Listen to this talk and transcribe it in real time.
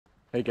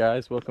Hey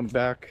guys, welcome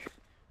back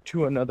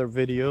to another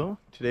video.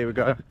 Today we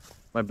got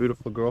my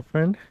beautiful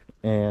girlfriend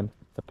and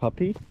the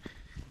puppy,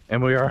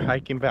 and we are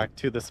hiking back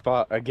to the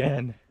spot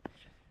again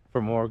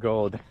for more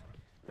gold.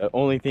 The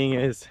only thing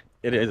is,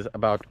 it is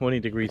about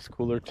 20 degrees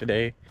cooler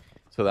today,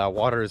 so that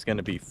water is going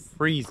to be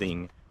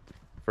freezing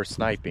for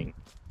sniping,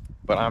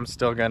 but I'm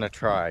still gonna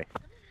try.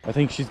 I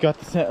think she's got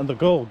the scent of the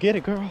gold. Get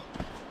it, girl,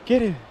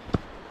 get it.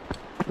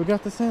 We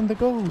got the scent of the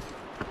gold.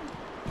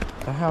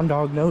 The hound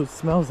dog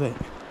smells it.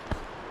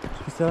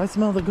 She said, I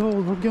smell the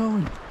gold, we're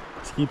going.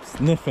 She keeps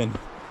sniffing.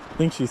 I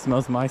think she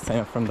smells my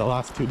scent from the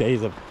last 2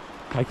 days of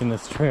hiking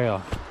this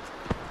trail.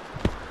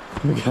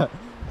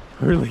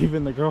 We're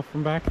leaving the girl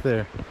from back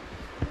there.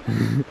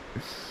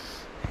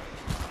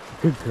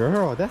 Good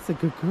girl, that's a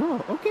good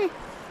girl. Okay.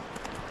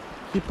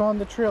 Keep on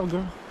the trail,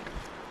 girl.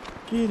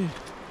 Get it.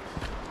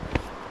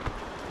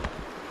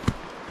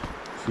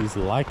 She's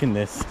liking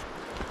this.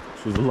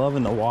 She's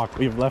loving the walk.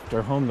 We've left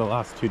her home the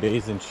last 2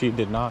 days and she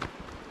did not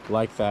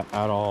like that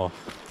at all.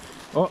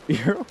 Oh,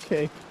 you're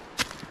okay.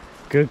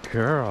 Good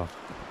girl.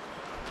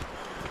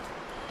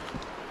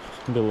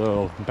 Did a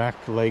little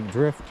back leg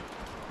drift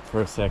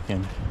for a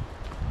second.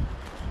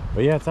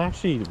 But yeah, it's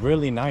actually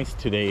really nice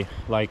today.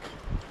 Like,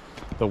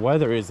 the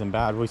weather isn't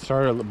bad. We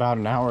started about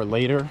an hour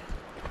later.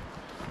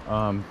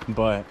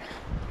 But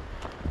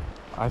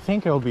I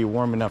think it'll be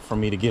warm enough for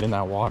me to get in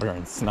that water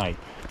and snipe.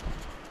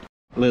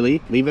 Lily,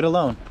 leave it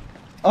alone.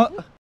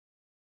 Oh!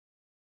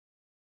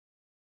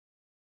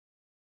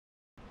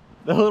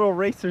 The little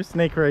racer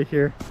snake right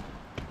here.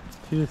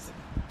 She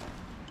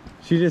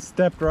just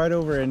stepped right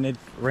over it and it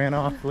ran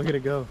off. Look at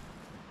it go.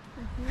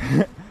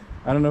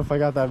 I don't know if I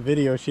got that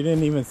video. She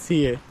didn't even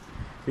see it.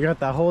 You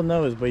got that whole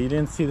nose, but you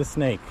didn't see the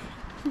snake.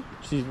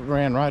 She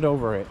ran right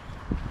over it.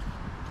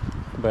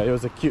 But it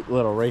was a cute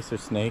little racer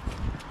snake.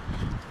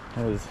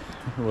 It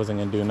wasn't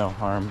gonna do no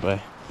harm,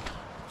 but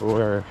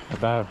we're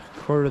about a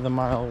quarter of the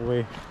mile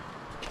away,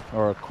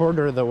 or a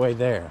quarter of the way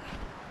there.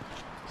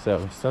 So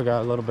we still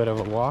got a little bit of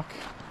a walk,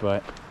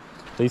 but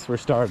at least we're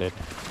started.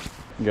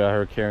 Got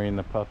her carrying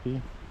the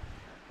puppy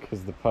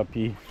because the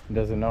puppy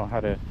doesn't know how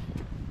to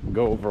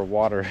go over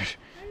water.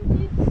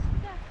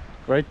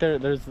 Right there,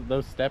 there's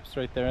those steps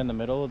right there in the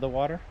middle of the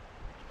water.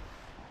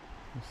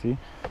 You see?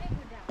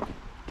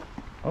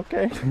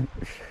 Okay.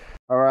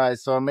 All right,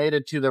 so I made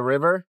it to the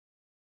river.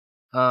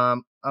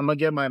 I'm gonna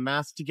get my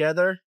mask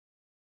together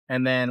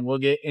and then we'll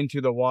get into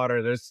the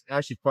water. There's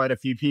actually quite a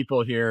few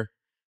people here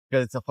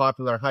because it's a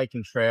popular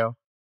hiking trail.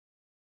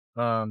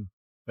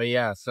 But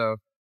yeah, so I'm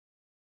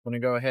gonna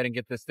go ahead and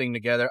get this thing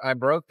together. I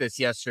broke this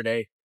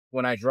yesterday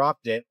when I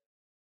dropped it,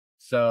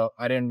 so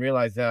I didn't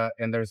realize that,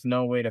 and there's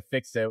no way to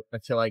fix it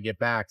until I get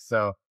back.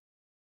 So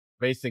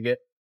basically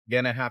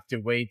gonna have to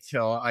wait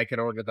till I can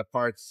order the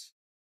parts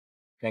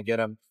and get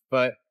them.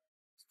 But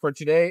for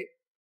today,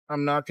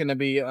 I'm not gonna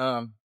be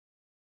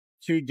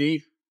too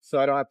deep, so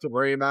I don't have to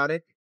worry about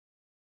it.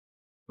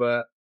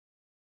 But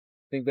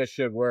I think this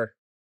should work.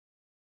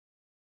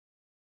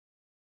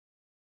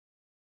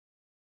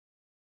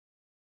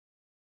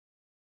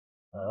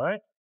 All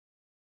right.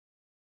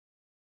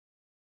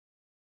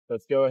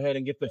 Let's go ahead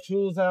and get the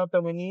tools out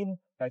that we need.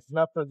 I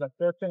smell for the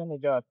first thing we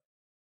got.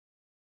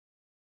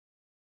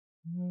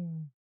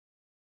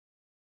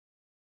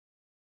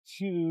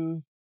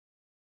 Two.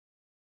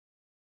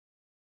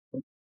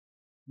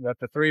 Got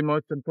the three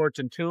most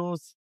important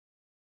tools.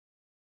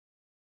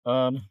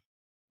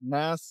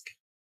 Mask.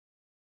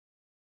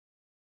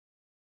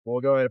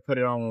 We'll go ahead and put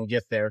it on when we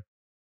get there.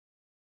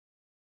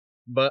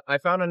 But I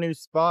found a new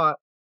spot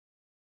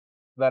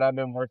that I've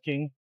been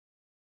working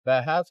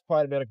that has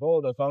quite a bit of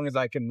gold as long as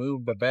I can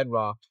move the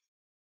bedrock.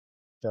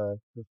 So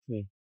let's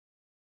see.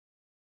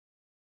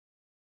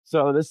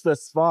 So this is the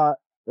spot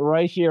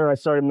right here. I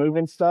started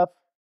moving stuff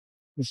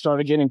and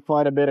started getting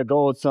quite a bit of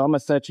gold. So I'm gonna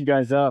set you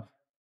guys up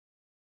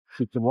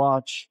so you can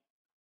watch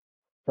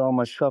all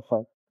my stuff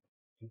up.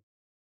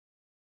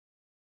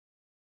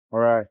 All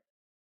right.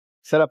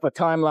 Set up a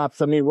time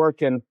lapse of me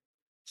working.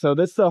 So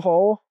this is the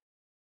hole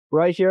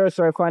right here. I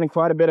started finding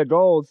quite a bit of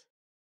gold.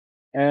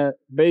 And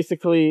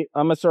basically,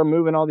 I'm gonna start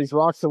moving all these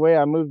rocks away.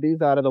 I moved these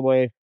out of the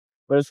way.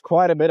 But there's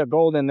quite a bit of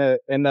gold in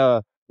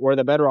the where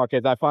the bedrock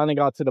is. I finally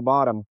got to the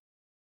bottom.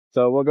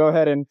 So we'll go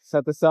ahead and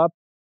set this up,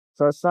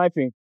 start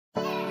sniping.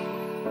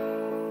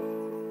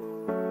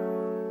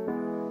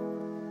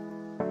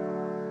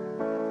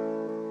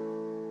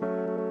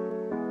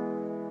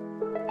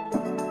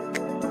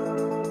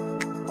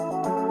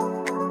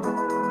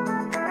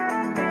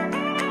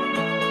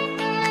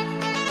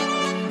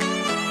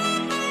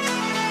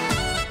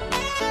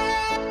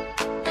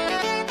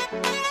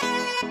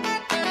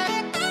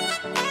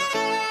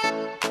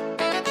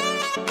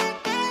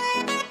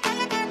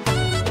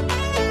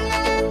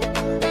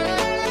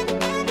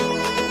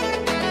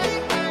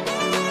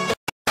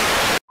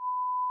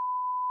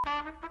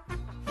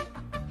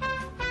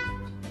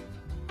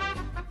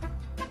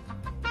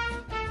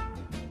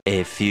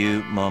 A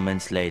few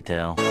moments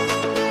later.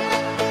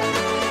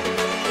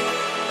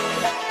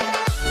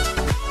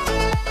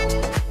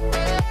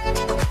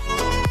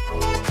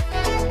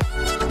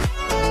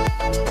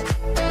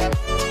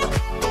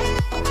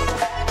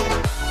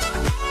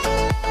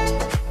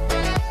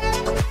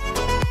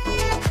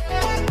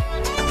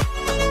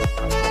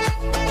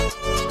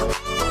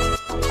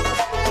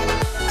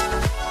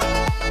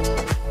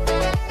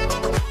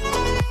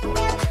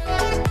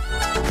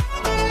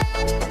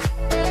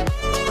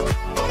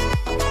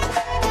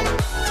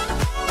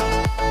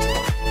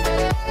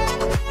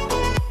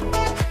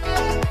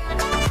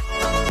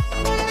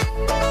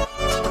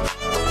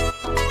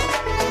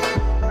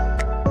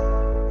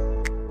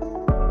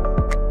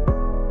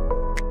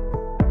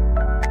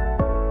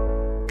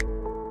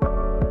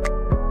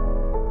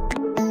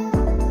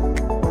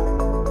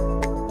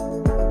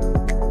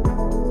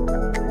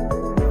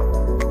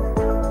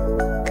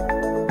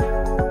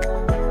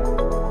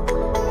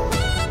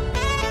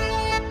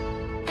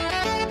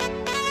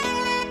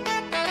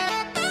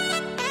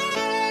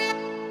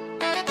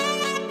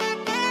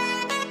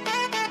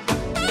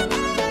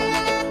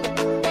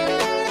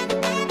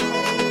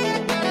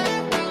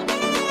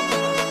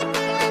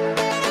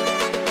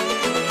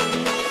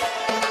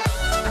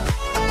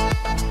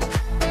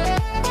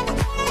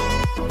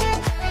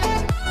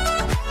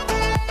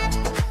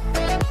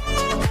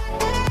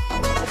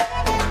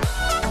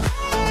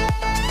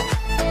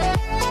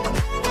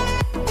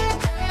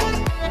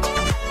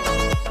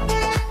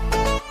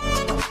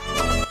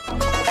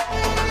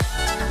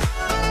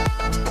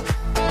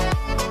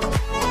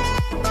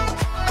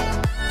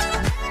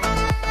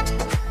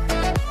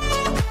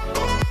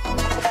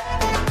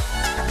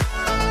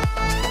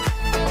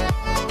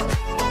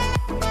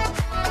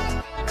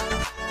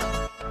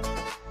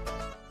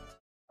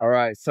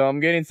 right, so I'm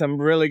getting some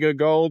really good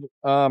gold.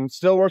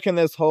 Still working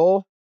this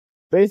hole.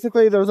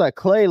 Basically, there's a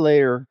clay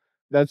layer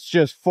that's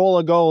just full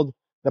of gold.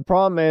 The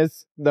problem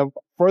is, the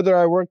further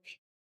I work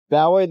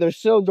that way, there's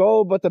still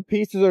gold, but the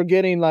pieces are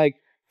getting like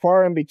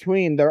far in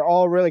between. They're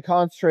all really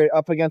concentrated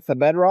up against the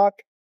bedrock.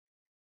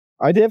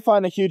 I did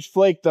find a huge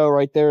flake though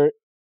right there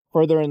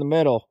further in the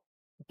middle,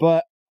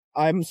 but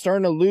I'm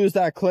starting to lose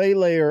that clay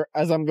layer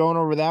as I'm going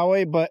over that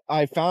way. But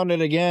I found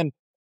it again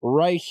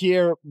right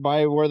here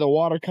by where the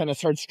water kind of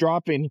starts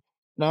dropping.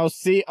 Now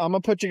see, I'm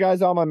gonna put you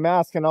guys on my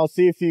mask and I'll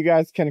see if you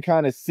guys can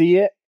kind of see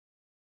it.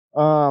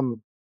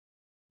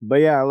 But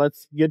yeah,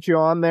 let's get you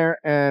on there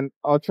and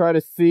I'll try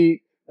to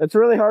see. It's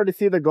really hard to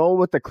see the gold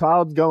with the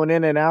clouds going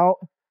in and out,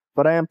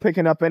 but I am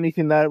picking up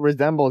anything that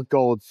resembles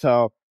gold,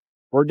 so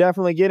we're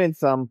definitely getting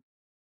some.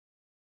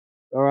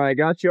 All right,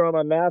 got you on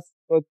my mask.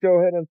 Let's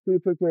go ahead and see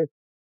if we can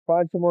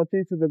find some more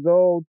pieces of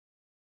gold.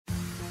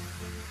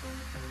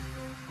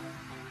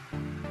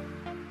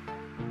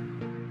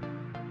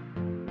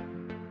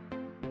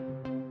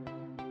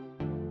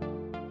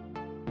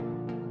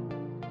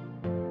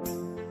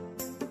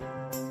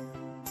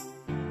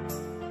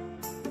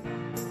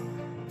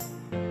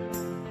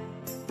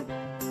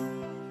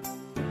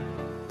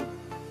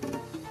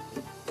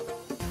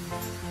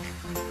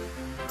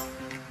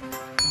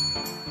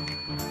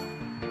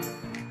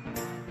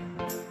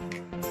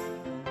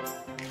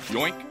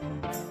 Yoink.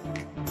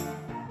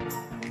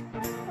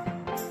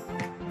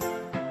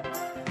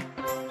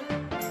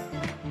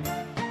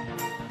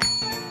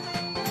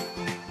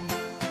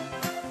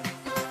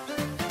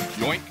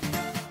 Yoink.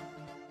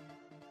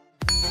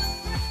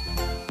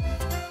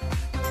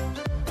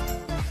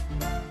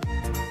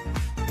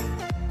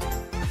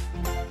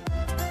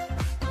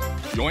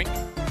 Yoink.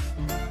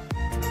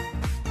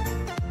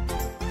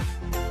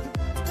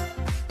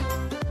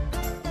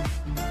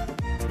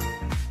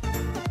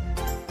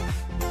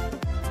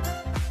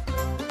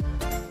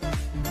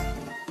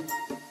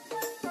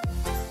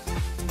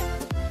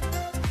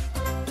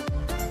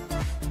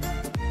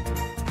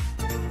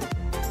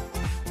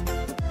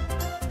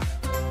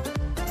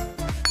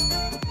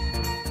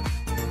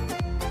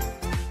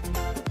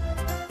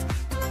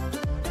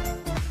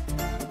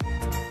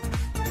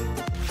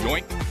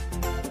 Yoink.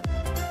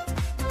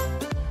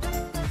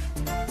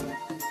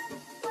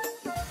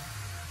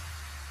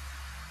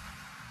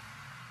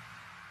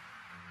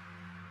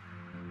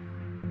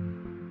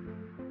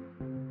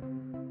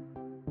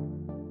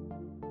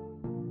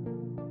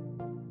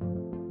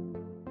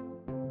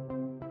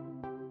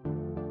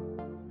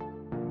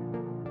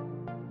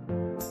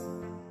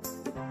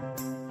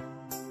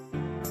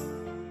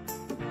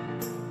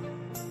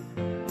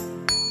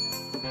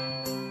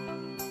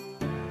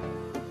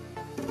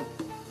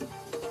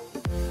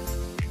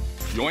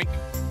 Yoink.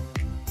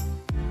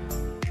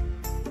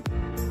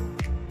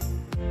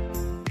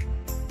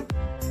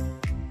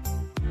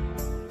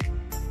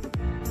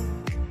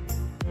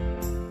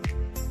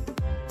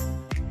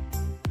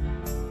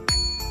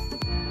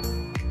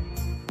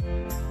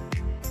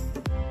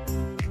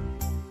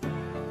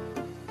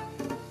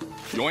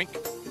 Yoink.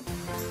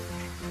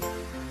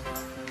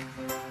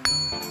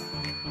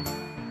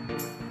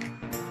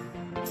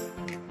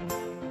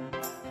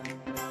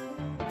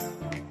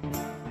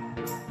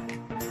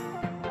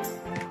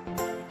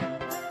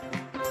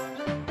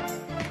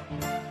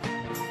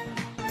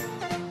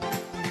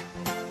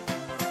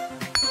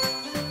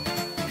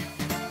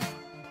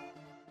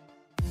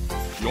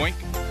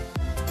 Yoink.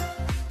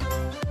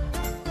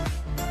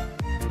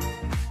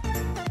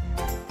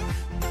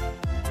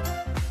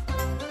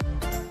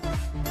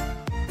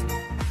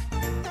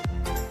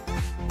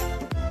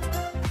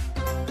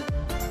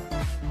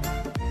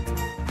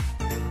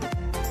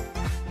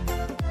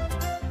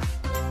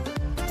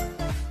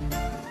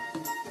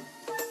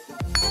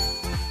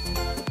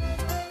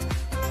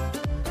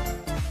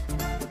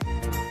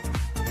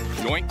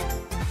 Yoink.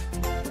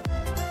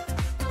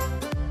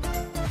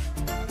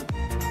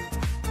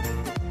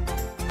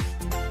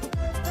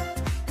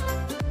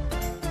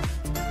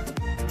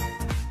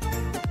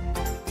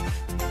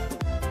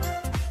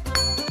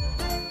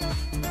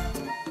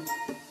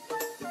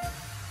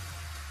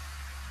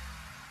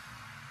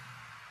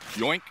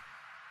 Yoink.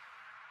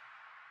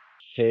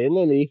 Hey,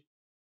 Lily.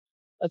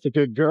 That's a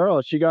good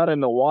girl. She got in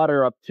the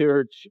water up to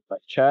her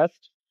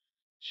chest.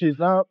 She's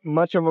not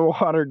much of a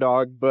water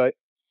dog, but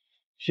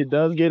she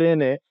does get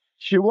in it.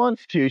 She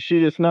wants to.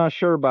 She's just not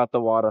sure about the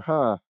water,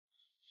 huh?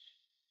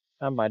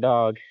 Not my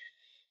dog.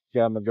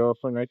 Got my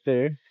girlfriend right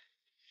there.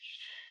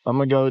 I'm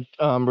gonna go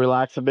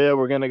relax a bit.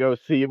 We're gonna go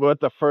see what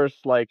the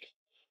first like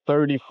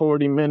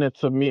 30-40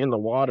 minutes of me in the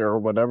water or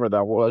whatever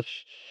that was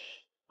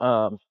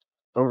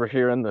over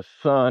here in the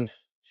sun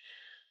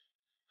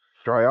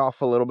dry off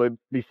a little bit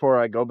before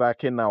I go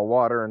back in that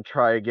water and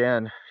try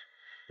again.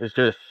 It's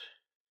just,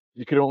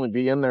 you could only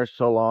be in there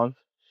so long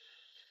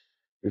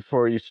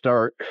before you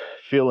start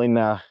feeling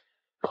that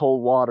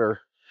cold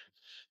water,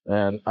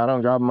 and I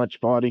don't got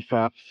much body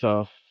fat,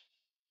 so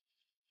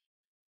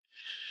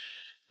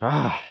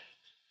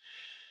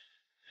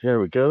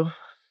here we go.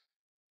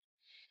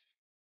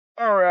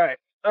 All right,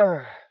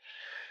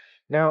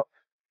 Now,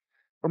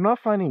 I'm not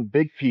finding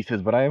big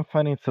pieces, but I am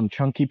finding some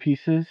chunky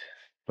pieces.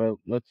 But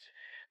let's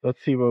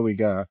see what we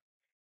got.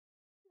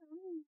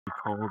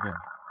 Cold.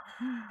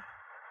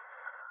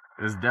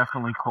 It's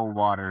definitely cold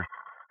water.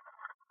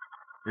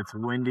 It's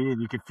windy,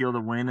 and you can feel the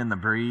wind and the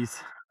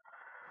breeze.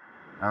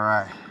 All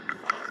right.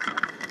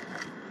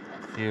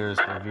 Here's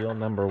reveal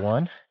number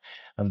 1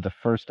 of the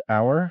first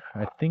hour.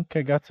 I think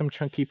I got some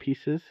chunky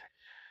pieces,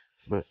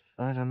 but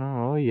I don't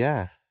know. Oh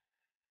yeah,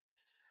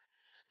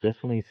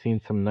 definitely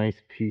seen some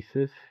nice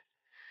pieces.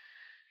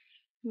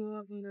 You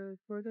want me to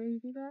further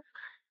you do that?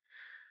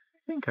 I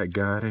think I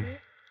got it.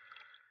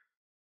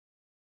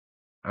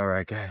 All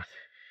right, guys,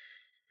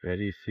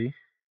 ready to see?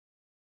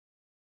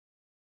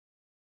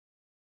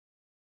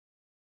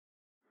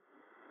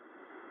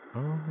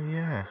 Oh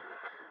yeah,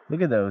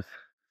 look at those.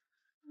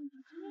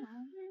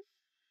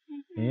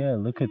 Yeah,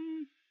 look at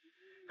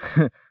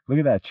look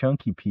at that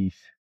chunky piece.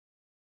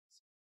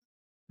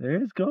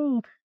 There is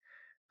gold.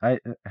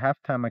 Half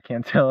time I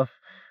can't tell if,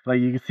 like,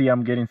 you can see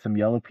I'm getting some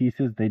yellow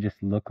pieces. They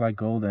just look like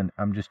gold, and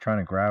I'm just trying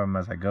to grab them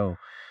as I go.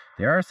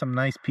 There are some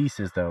nice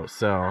pieces though.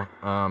 So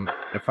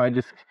if I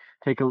just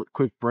take a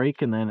quick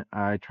break and then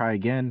I try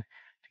again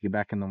to get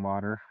back in the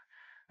water,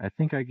 I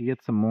think I could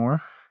get some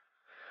more.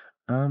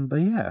 But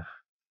yeah,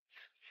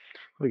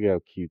 look at how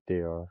cute they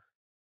are.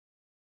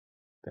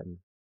 Them.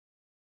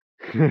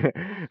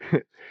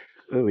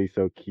 Lily's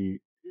so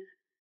cute.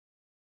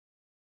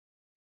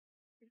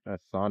 A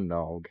sun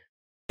dog.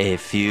 A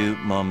few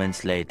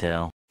moments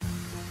later.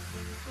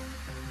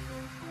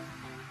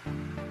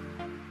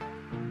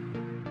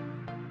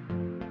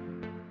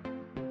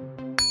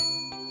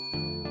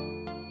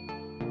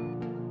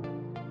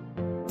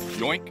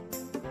 Yoink.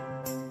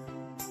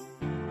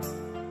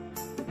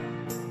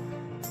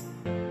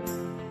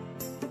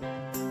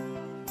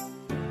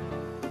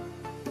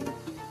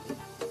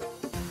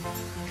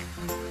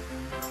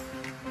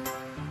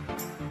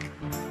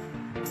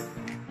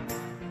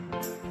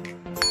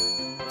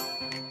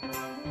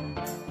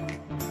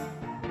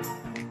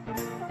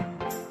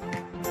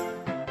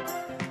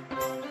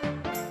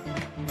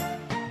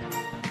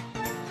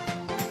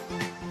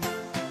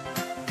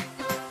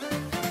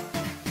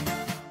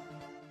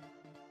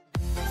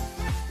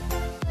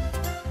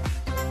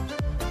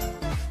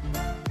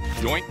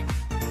 Yoink.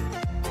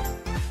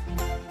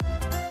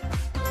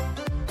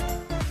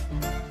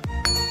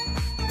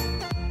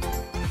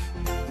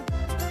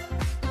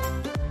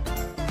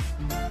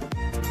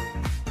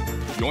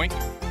 Yoink.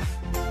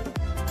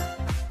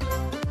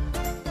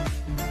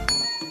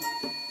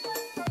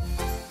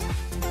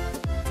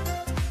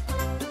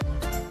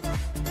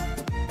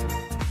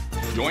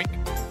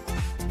 Yoink.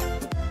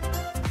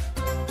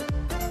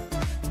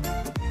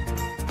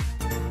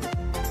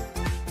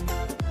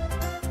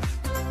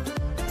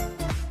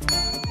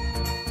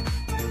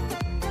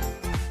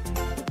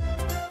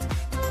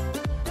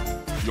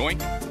 Yoink.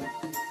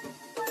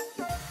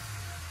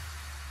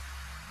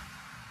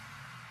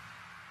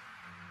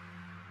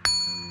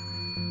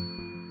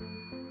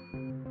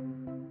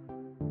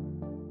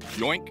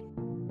 Yoink.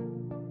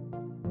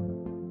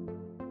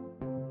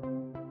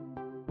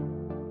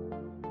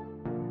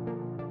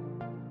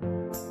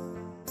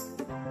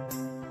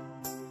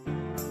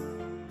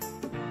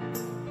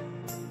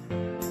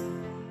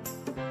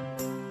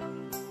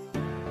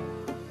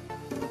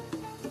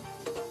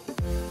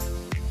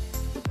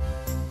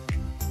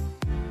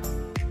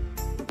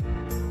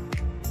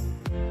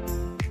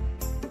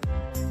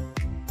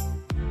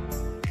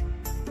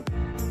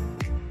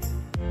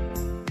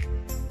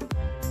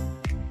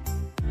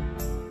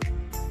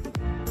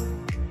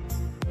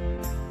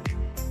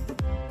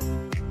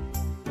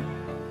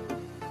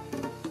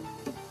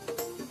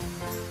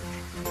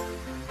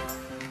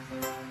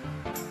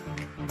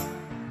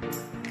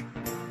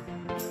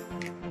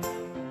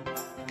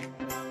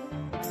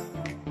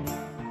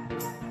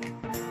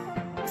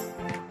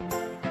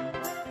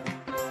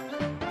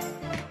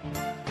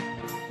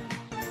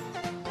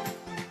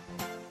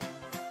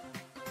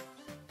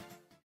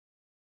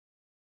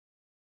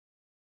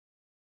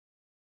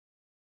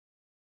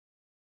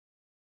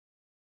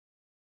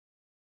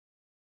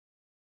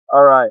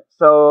 All right,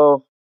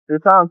 so we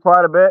found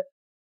quite a bit.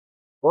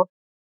 Whoop.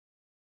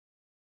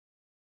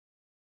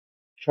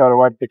 Try to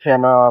wipe the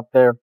camera off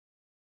there.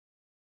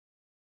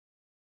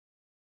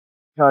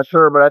 Not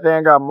sure, but I think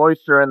I got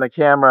moisture in the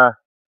camera.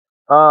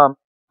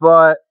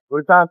 But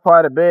we found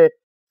quite a bit,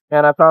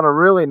 and I found a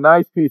really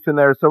nice piece in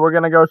there. So we're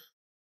gonna go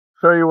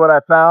show you what I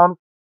found,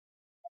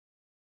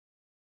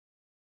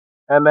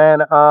 and then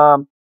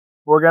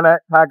we're gonna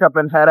pack up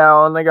and head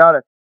out. Only got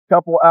a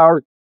couple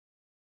hours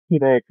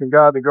today. Can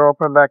God, the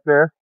girlfriend back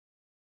there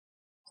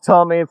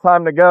telling me it's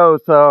time to go,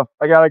 so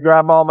I gotta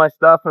grab all my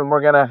stuff and we're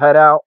gonna head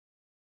out.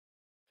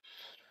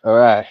 All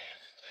right,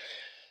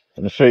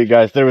 I'm gonna show you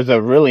guys. There was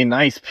a really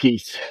nice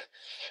piece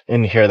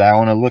in here that I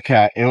want to look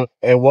at.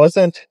 It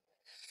wasn't.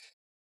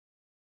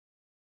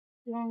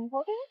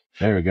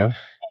 There we go.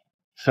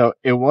 So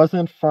it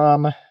wasn't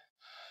from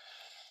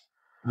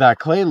that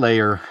clay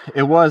layer.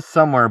 It was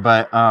somewhere,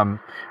 but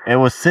it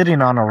was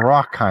sitting on a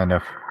rock kind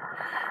of.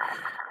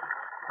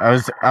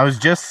 I was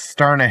just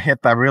starting to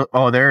hit that real.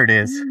 Oh, there it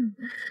is.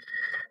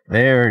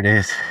 There it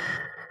is.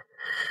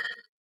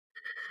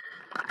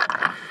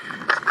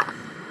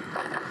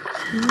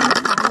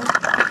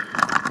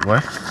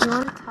 What? You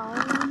want a towel?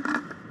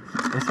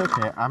 It's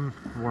okay. I'm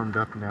warmed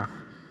up now.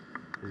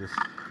 It was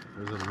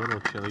a little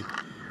chilly.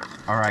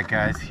 All right,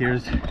 guys.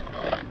 Here's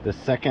the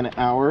second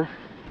hour.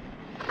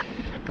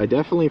 I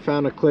definitely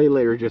found a clay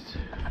layer just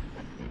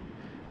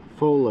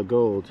full of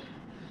gold.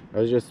 I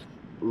was just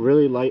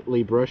really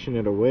lightly brushing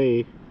it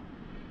away.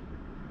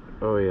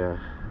 Oh yeah,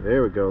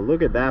 there we go.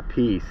 Look at that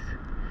piece.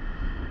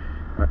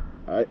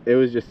 It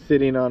was just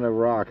sitting on a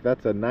rock.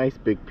 That's a nice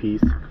big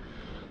piece.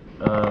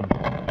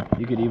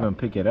 You could even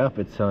pick it up.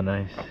 It's so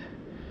nice.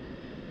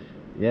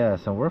 Yeah,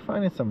 so we're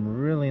finding some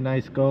really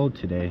nice gold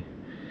today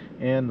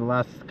and the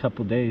last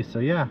couple days. So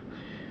yeah,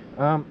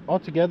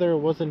 altogether it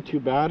wasn't too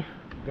bad.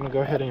 I'm gonna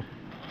go ahead and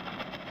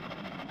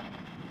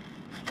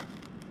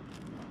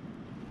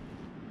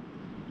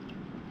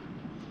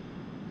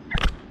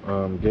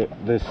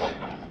get this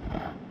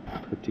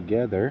put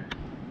together,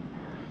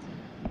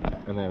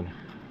 and then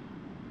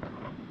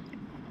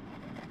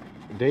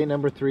day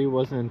number 3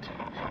 wasn't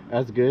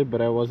as good, but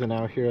I wasn't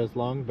out here as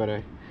long, but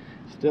I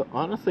still,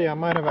 honestly, I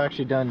might have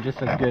actually done just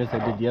as good as I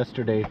did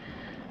yesterday.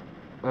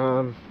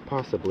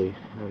 Possibly,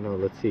 I don't know.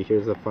 Let's see.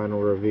 Here's the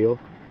final reveal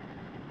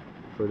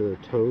for the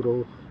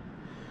total.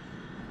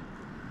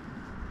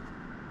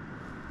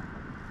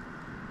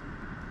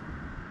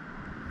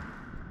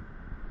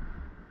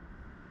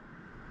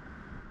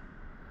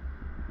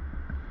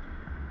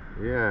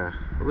 Yeah,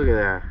 look at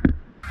that. Look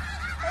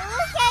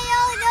at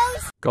all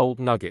those gold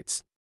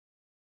nuggets.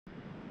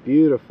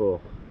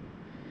 Beautiful.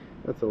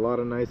 That's a lot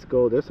of nice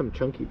gold. There's some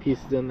chunky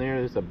pieces in there.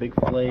 There's a big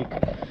flake.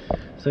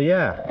 So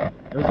yeah,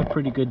 it was a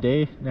pretty good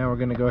day. Now we're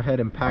gonna go ahead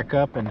and pack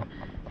up and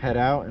head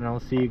out, and I'll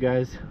see you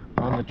guys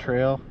on the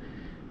trail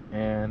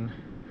and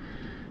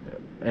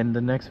in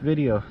the next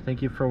video.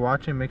 Thank you for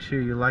watching. Make sure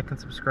you like and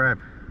subscribe.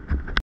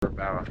 We're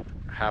about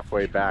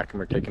halfway back and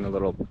we're taking a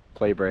little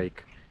play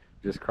break.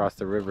 Just crossed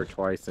the river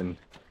twice and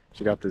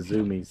she got the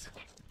zoomies.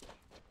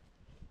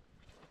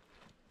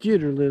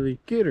 Get her, Lily,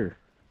 get her.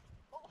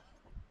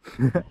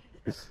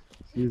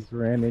 She just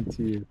ran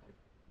into you.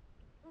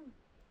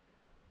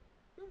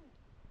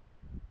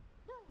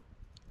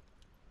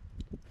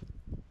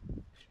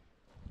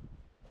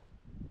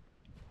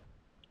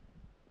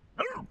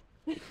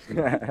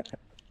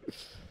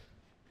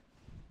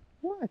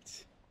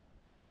 What?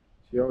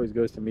 She always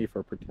goes to me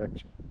for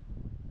protection.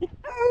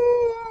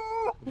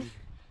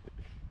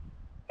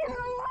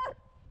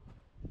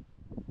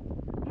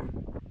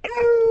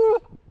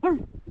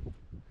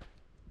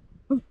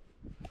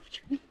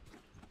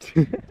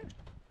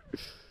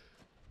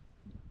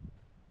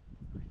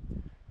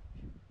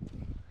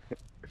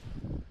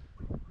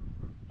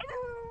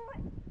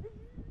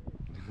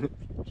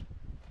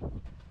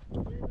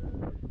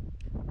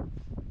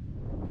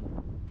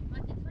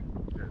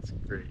 That's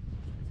great.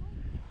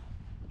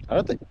 I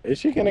don't think, is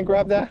she gonna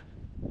grab that?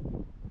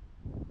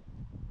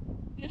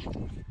 Yeah.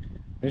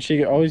 And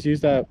she always use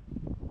that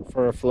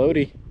for a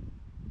floaty.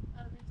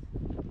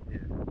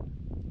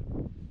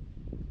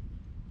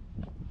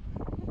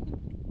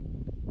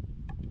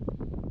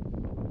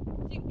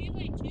 She can be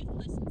like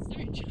toothless and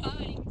start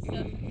drawing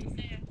stuff in the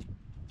sand.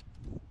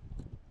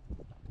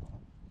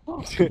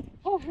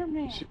 Oh, her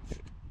man.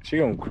 She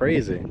going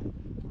crazy.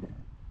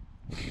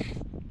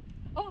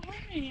 Oh,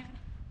 her man.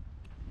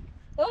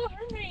 Oh,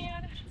 her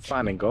man. She's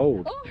finding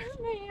gold. Oh,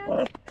 her man.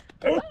 Oh,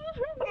 her man. Oh,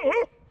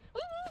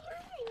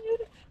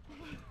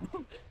 her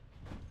man.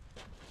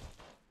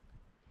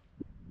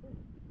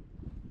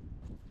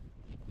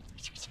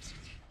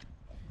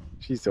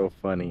 She's so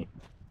funny.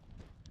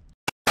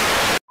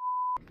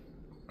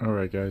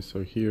 Alright guys,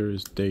 so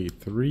here's day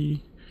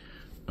 3.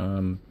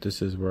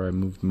 This is where I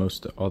moved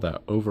most of all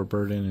that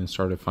overburden and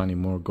started finding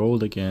more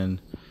gold again.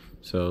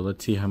 So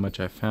let's see how much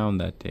I found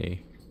that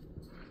day.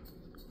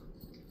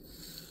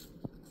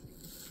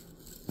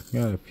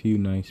 Got a few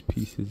nice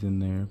pieces in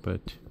there,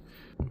 but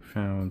we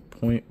found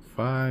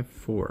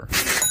 0.54.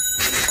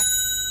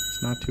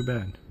 It's not too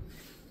bad.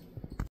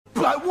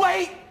 But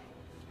wait!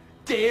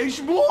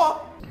 There's more!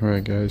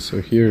 Alright guys,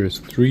 so here's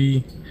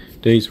 3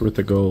 days worth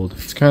of gold.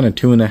 It's kind of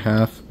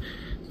 2.5.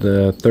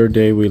 The third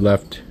day we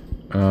left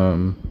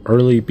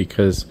early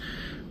because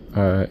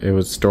it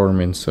was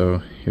storming.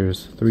 So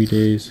here's 3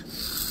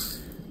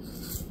 days.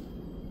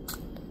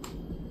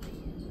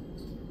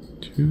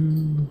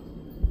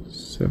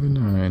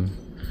 279.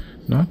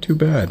 Not too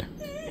bad.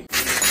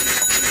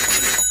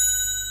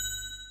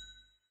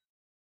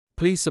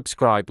 Please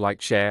subscribe,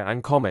 like, share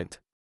and comment.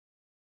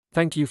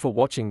 Thank you for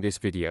watching this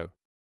video.